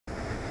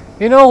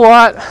You know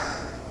what?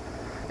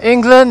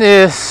 England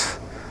is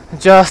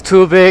just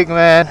too big,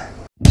 man.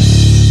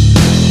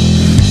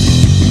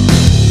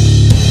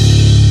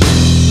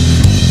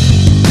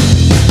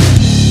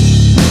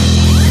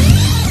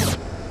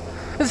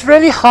 It's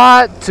really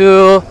hard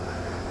to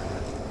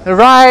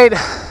ride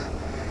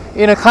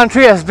in a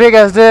country as big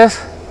as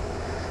this,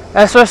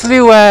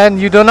 especially when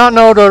you do not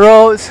know the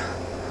roads.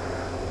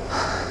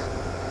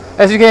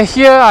 As you can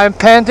hear, I'm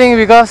panting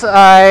because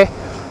I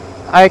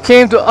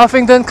came to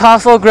Uffington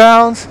Castle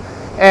grounds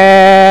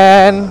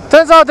and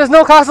turns out there's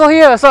no castle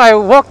here, so I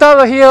walked up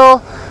a hill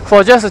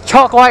for just a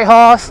chalk white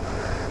horse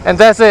and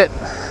that's it.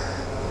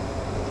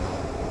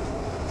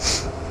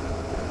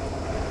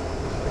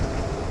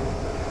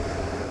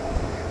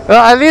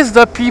 Well, at least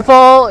the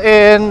people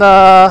in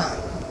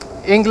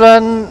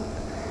England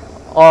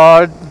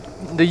or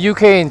the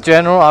UK in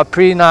general are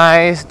pretty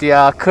nice. They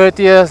are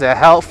courteous, they're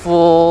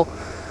helpful,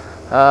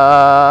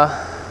 a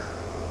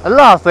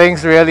lot of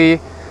things really.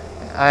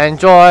 I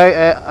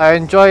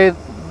enjoy,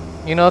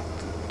 you know,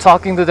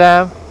 talking to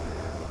them.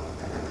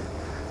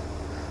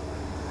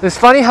 It's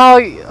funny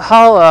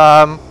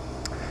how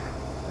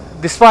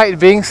despite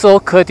being so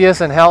courteous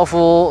and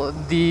helpful,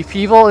 the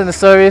people in the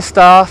service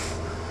staff,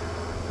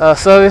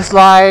 service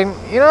line,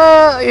 you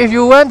know, if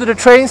you went to the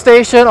train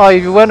station or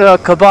if you went to a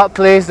kebab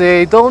place,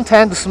 they don't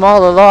tend to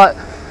smile a lot.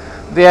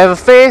 They have a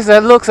face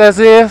that looks as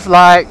if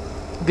like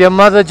their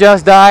mother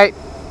just died.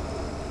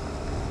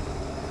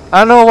 I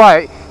don't know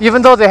why.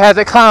 Even though they have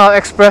that kind of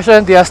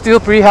expression, they are still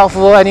pretty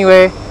helpful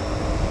anyway.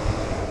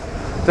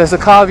 There's a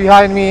car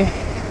behind me.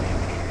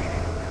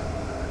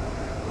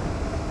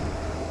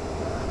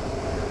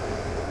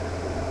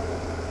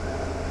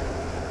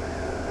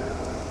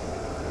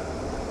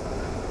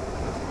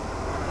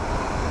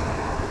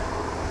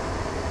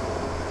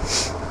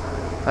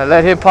 I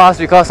let him pass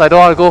because I don't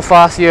want to go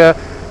fast here.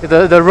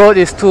 The road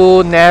is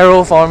too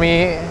narrow for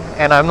me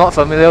and I'm not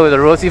familiar with the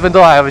roads, even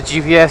though I have a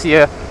GPS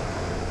here.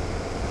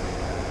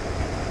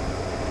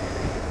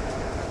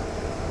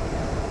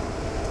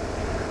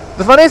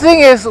 The funny thing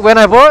is, when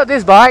I borrowed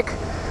this bike,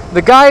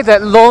 the guy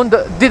that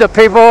did the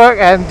paperwork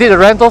and did the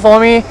rental for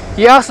me,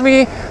 he asked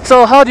me,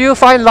 so how do you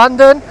find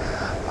London?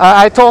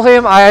 I told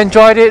him I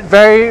enjoyed it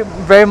very,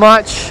 very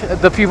much.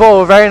 The people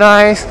were very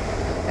nice.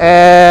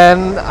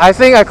 And I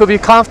think I could be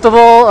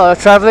comfortable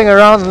traveling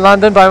around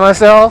London by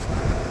myself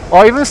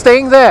or even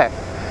staying there.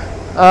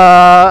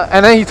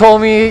 And then he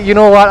told me, you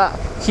know what,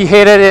 he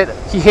hated it.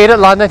 He hated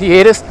London, he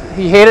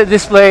hated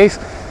this place,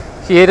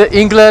 he hated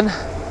England.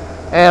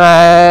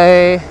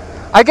 And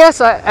I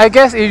guess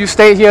if you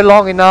stay here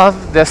long enough,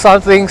 there's some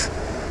things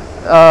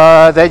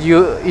that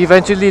you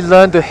eventually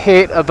learn to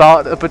hate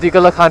about a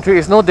particular country.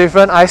 It's no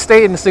different. I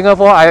stayed in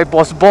Singapore. I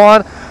was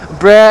born,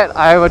 bred,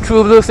 I'm a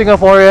true blue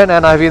Singaporean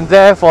and I've been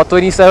there for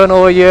 27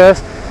 over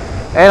years.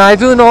 And I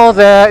do know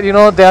that, you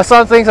know, there are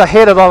some things I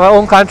hate about my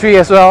own country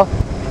as well.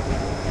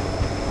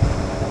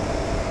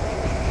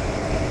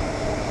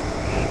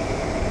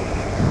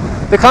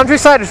 The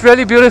countryside is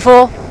really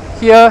beautiful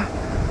here.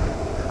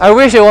 I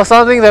wish it was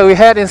something that we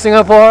had in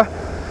Singapore,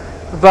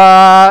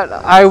 but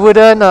I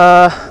wouldn't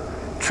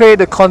trade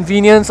the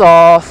convenience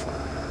of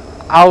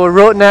our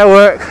road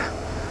network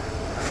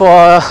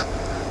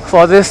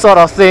for this sort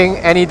of thing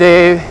any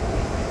day.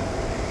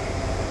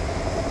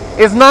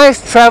 It's nice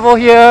to travel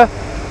here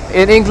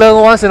in England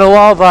once in a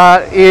while,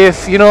 but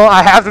if you know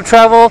I have to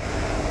travel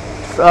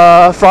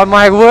from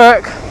my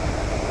work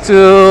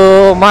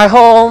to my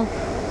home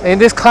in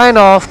this kind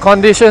of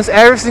conditions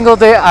every single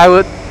day, I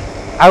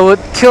would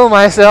kill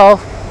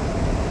myself.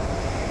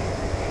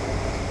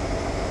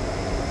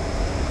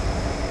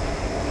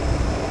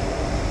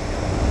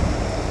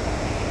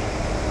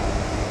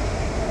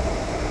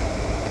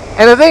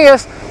 And the thing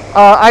is,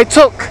 I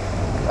took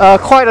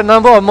quite a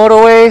number of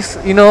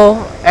motorways, you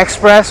know,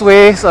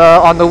 expressways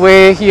on the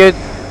way here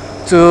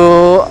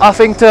to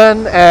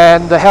Uffington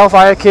and the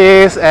Hellfire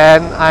Caves,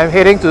 and I'm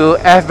heading to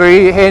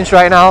Avebury Hinge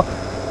right now.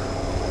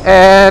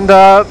 And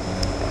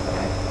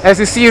as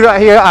you see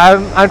right here,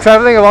 I'm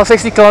traveling about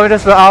 60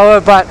 kilometers per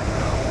hour, but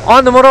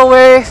on the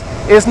motorway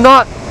it's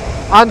not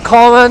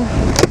uncommon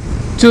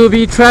to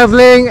be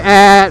traveling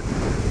at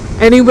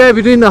anywhere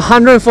between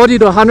 140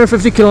 to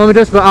 150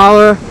 kilometers per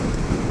hour.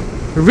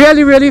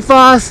 Really, really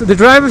fast. The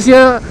drivers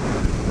here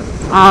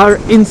are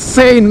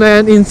insane,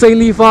 man,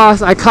 insanely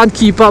fast. I can't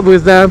keep up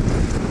with them.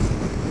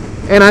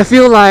 And I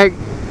feel like,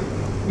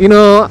 you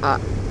know,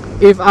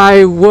 if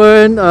I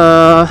weren't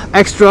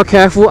extra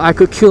careful, I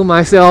could kill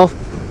myself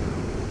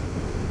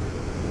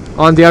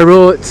on their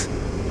roads.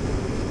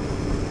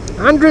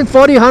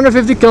 140,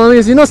 150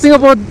 kilometers. You know,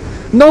 Singapore,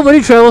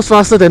 nobody travels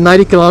faster than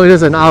 90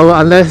 kilometers an hour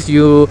unless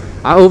you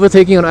are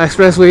overtaking on an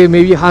expressway,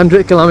 maybe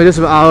 100 kilometers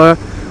per hour,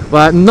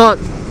 but not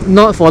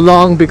for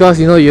long, because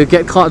you know you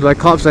get caught by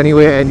cops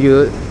anyway and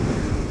you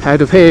have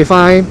to pay a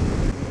fine.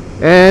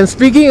 And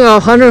speaking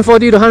of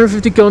 140 to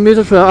 150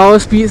 kilometers per hour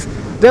speeds,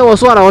 that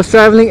was what I was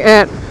traveling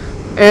at.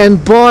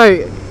 And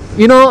boy,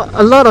 you know,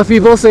 a lot of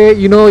people say,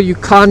 you know, you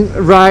can't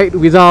ride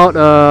without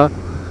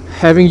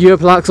having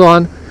earplugs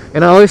on.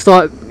 And I always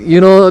thought,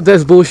 you know,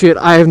 that's bullshit.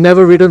 I have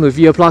never ridden with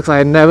earplugs.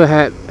 I never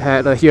had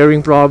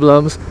hearing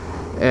problems,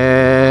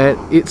 and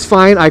it's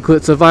fine. I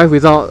could survive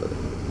without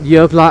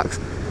earplugs.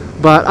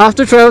 But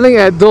after traveling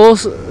at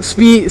those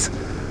speeds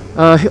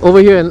over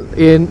here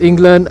in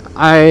England,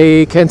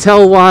 I can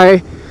tell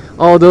why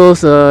all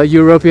those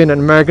European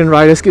and American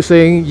riders keep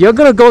saying you're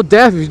gonna go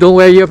deaf if you don't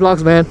wear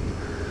earplugs, man.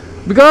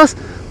 Because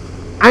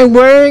I'm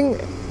wearing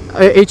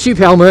a cheap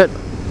helmet.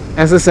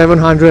 As a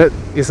 700,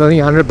 it's only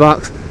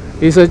 $100.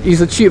 It's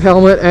a cheap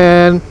helmet,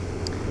 and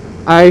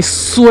I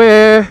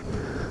swear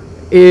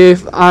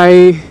if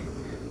I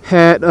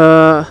had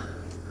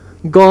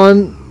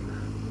gone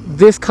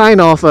this kind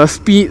of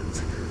speed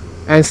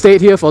and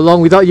stayed here for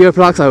long without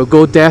earplugs, I would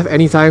go deaf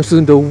anytime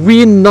soon. The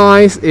wind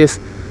noise is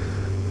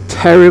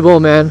terrible,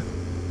 man.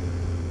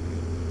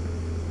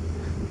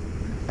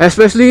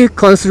 Especially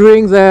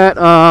considering that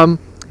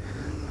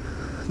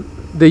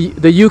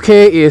the UK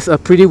is a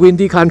pretty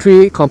windy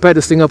country compared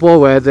to Singapore,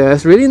 where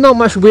there's really not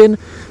much wind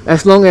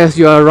as long as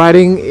you are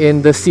riding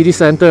in the city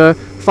center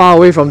far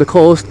away from the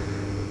coast.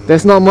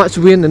 There's not much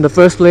wind in the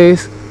first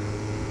place.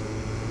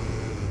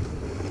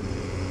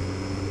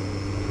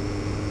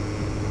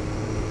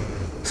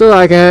 So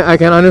I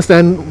can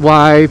understand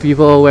why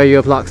people wear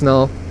earplugs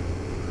now.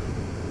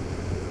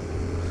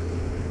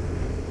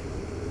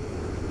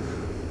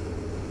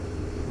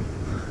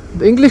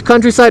 The English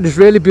countryside is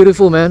really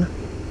beautiful, man.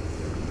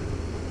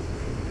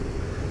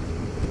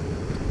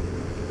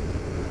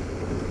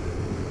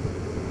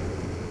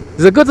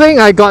 It's a good thing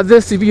I got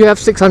this CBF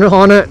 600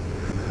 Hornet,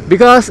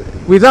 because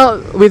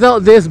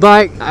without this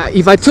bike,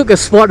 if I took a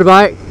sport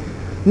bike,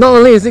 not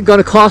only is it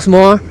gonna cost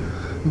more,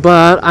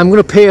 but I'm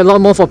gonna pay a lot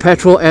more for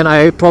petrol, and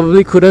I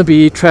probably couldn't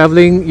be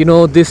traveling, you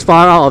know, this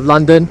far out of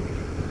London.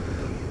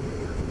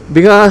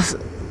 Because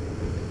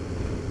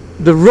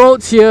the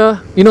roads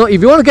here, you know,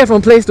 if you want to get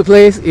from place to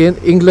place in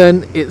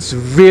England, it's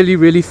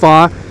really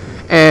far,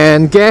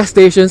 and gas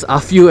stations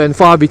are few and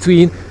far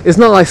between. It's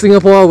not like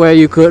Singapore, where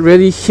you could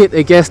really hit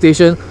a gas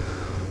station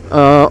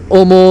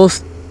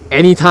almost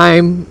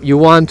anytime you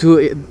want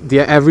to.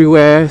 They're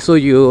everywhere, so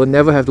you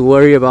never have to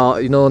worry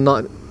about, you know,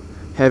 not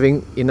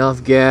having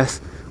enough gas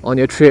on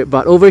your trip.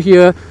 But over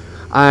here,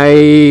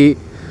 I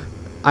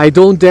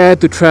don't dare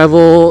to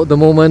travel the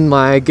moment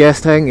my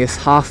gas tank is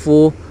half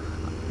full.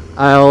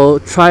 I'll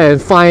try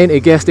and find a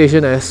gas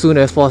station as soon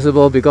as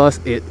possible, because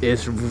it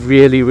is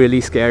really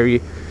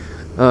scary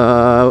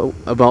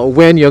about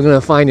when you're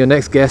gonna find your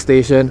next gas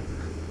station.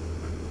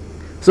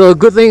 So a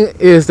good thing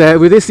is that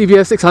with this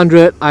CBF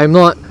 600, I'm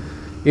not,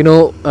 you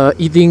know,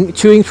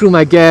 chewing through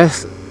my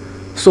gas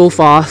so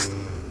fast.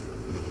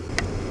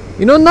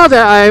 You know, now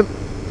that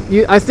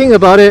I think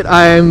about it,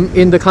 I'm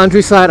in the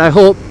countryside. I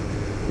hope,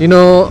 you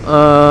know,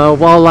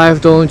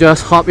 wildlife don't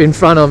just hop in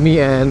front of me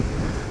and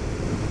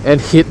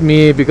hit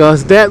me,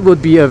 because that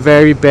would be a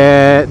very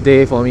bad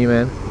day for me,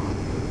 man.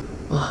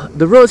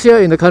 The roads here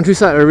in the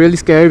countryside are really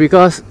scary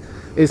because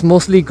it's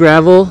mostly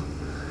gravel,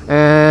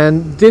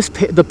 and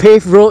the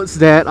paved roads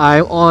that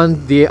I'm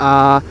on, they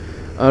are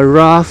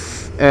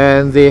rough,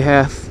 and they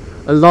have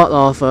a lot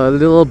of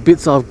little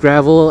bits of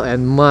gravel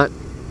and mud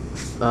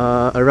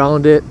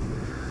around it.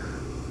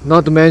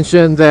 Not to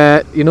mention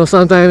that, you know,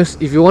 sometimes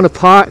if you want to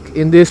park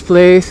in this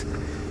place,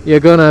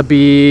 you're gonna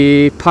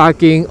be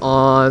parking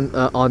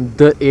on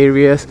dirt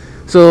areas.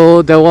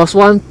 So there was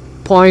one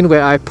point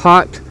where I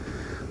parked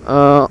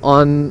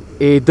on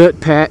a dirt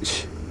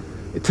patch.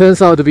 It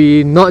turns out to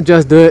be not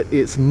just dirt,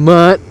 it's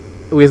mud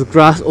with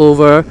grass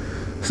over.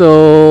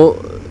 So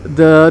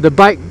the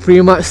bike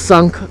pretty much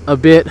sunk a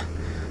bit,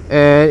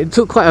 and it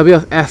took quite a bit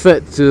of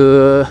effort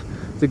to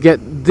get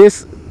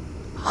this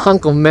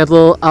hunk of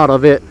metal out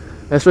of it,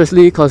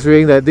 especially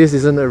considering that this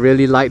isn't a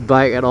really light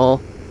bike at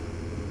all.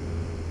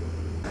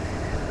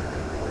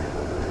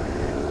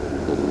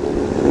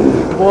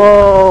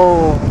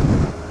 Whoa!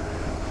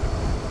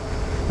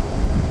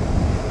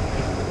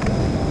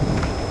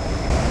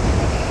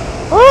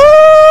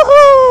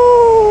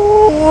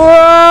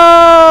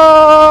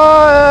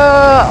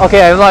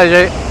 Okay,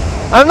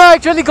 I'm not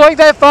actually going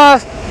that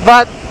fast,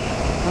 but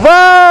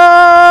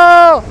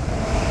whoa!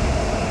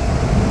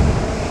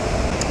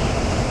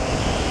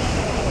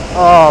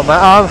 Oh, my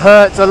arm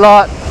hurts a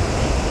lot.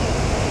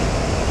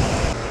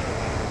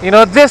 You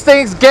know, these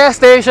things, gas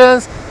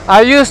stations,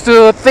 I used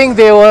to think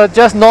they were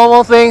just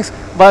normal things,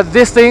 but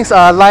these things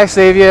are life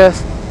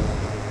saviors.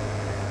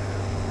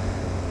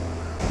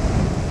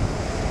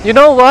 You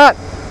know what?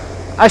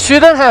 I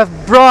shouldn't have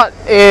brought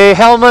a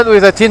helmet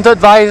with a tinted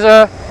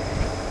visor,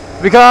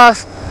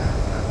 because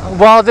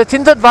while the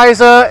tinted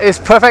visor is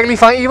perfectly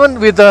fine, even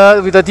with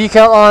the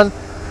decal on,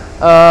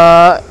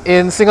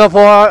 in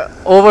Singapore,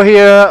 over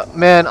here,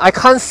 man, I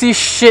can't see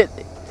shit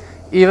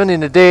even in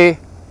the day.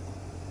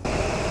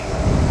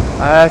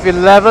 I have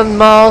 11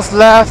 miles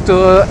left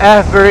to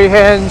Avebury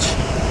Hinge.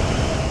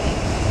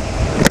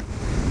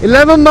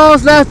 11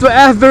 miles left to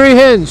Avebury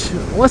Hinge.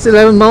 What's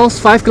 11 miles?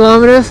 5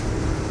 kilometers?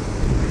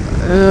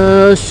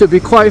 Should be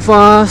quite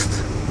fast.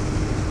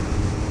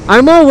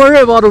 I'm more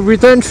worried about the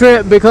return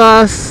trip,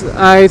 because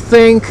I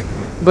think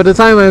By the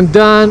time I'm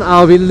done,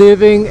 I'll be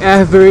leaving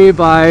Avebury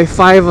by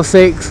 5 or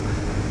 6,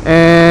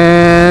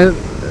 and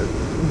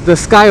the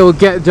sky will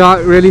get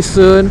dark really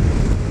soon.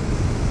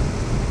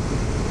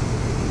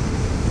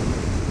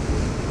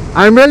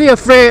 I'm really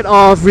afraid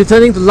of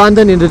returning to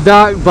London in the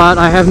dark, but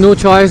I have no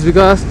choice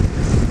because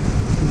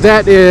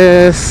that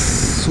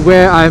is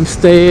where I'm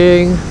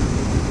staying.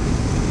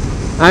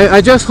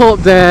 I just hope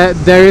that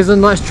there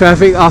isn't much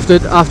traffic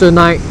after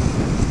night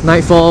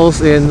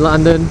falls in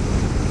London.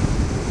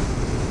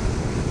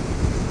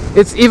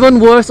 It's even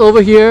worse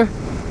over here.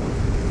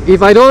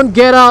 If I don't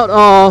get out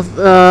of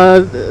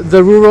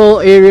the rural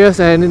areas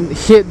and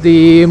hit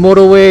the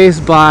motorways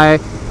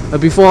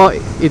before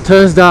it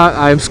turns dark,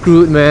 I'm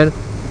screwed, man,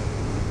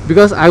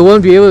 because I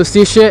won't be able to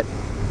see shit.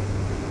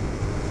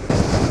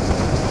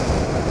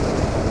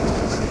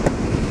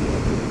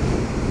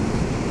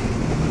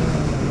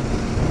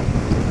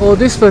 Oh,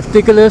 this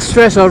particular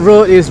stretch of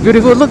road is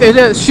beautiful. Look at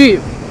that,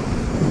 sheep.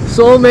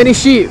 So many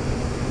sheep.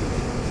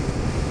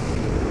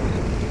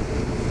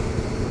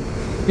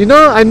 You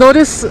know, I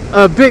noticed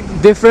a big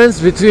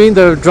difference between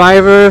the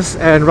drivers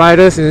and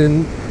riders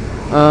in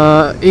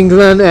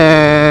England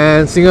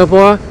and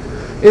Singapore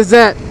is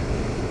that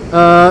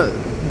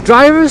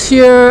drivers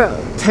here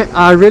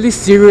are really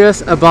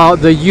serious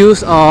about the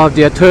use of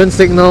their turn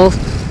signals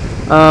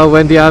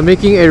when they are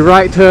making a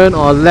right turn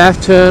or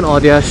left turn, or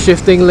they are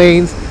shifting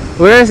lanes.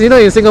 Whereas, you know,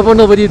 in Singapore,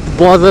 nobody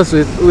bothers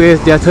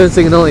with their turn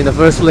signal in the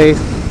first place.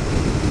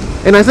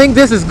 And I think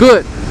this is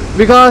good,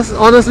 because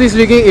honestly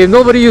speaking, if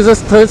nobody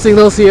uses turn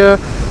signals here,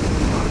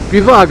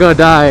 people are gonna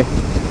die.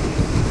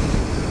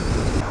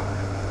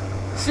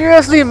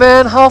 Seriously,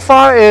 man, how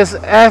far is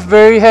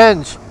Avebury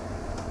Henge?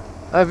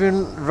 I've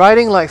been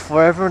riding like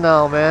forever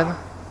now, man.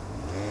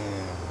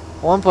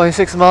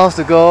 1.6 miles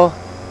to go.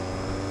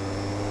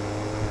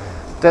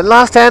 That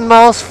last 10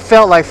 miles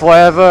felt like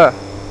forever.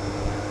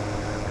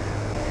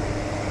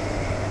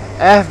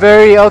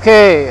 Avebury,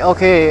 okay,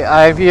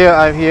 I'm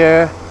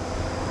here.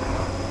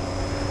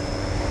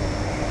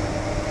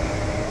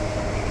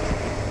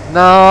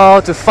 Now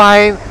to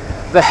find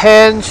the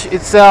henge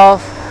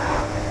itself.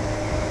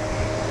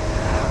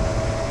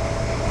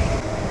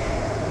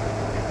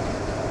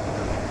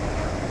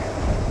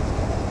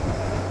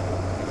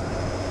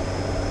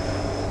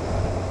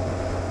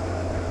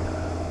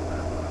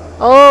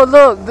 Oh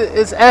look,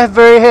 it's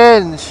Avebury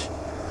Henge.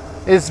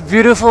 It's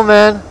beautiful,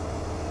 man.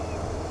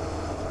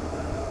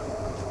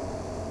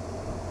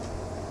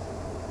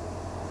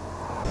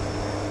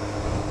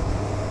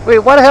 Wait,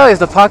 what the hell is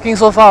the parking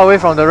so far away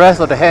from the rest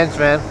of the henge,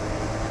 man?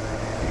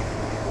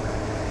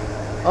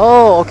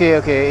 Oh,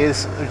 okay,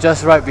 it's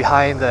just right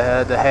behind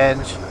the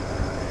henge.